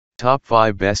Top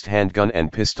 5 Best Handgun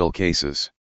and Pistol Cases.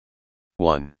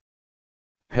 1.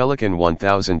 Pelican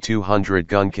 1200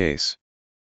 Gun Case.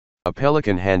 A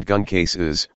Pelican handgun case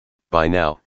is, by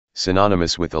now,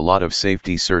 synonymous with a lot of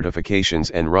safety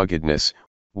certifications and ruggedness.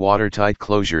 Watertight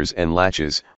closures and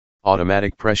latches,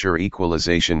 automatic pressure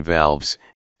equalization valves,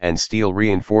 and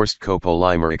steel-reinforced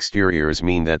copolymer exteriors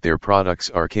mean that their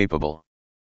products are capable.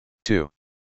 2.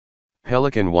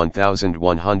 Pelican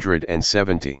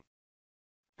 1170.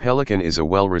 Pelican is a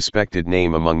well-respected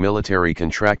name among military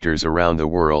contractors around the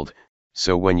world,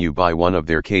 so when you buy one of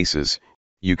their cases,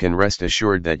 you can rest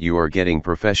assured that you are getting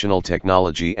professional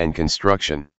technology and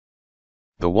construction.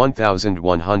 The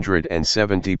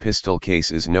 1170 pistol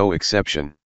case is no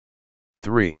exception.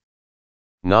 3.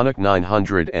 Nanuk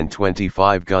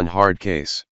 925 Gun Hard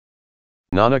Case.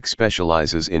 Nanuk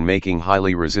specializes in making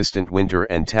highly resistant winter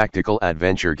and tactical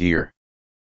adventure gear.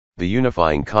 The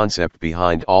unifying concept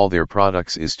behind all their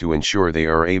products is to ensure they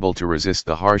are able to resist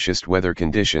the harshest weather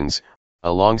conditions,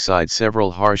 alongside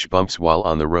several harsh bumps while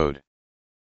on the road.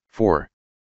 4.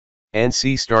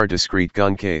 NC Star Discreet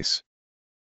Gun Case.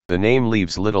 The name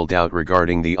leaves little doubt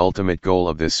regarding the ultimate goal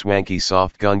of this swanky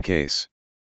soft gun case.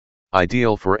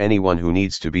 Ideal for anyone who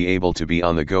needs to be able to be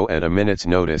on the go at a minute's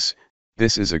notice,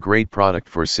 this is a great product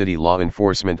for city law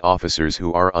enforcement officers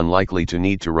who are unlikely to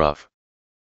need to rough.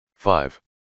 5.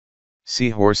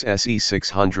 Seahorse SE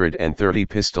 630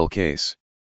 Pistol Case.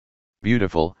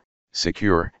 Beautiful,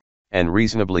 secure, and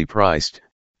reasonably priced,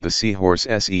 the Seahorse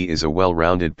SE is a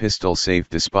well-rounded pistol safe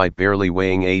despite barely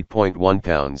weighing 8.1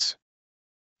 pounds.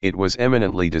 It was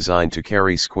eminently designed to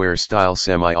carry square-style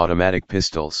semi-automatic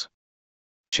pistols.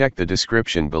 Check the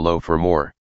description below for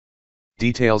more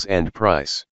details and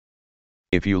price.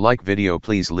 If you like video,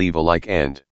 please leave a like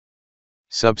and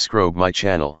subscribe my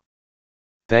channel.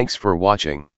 Thanks for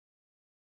watching.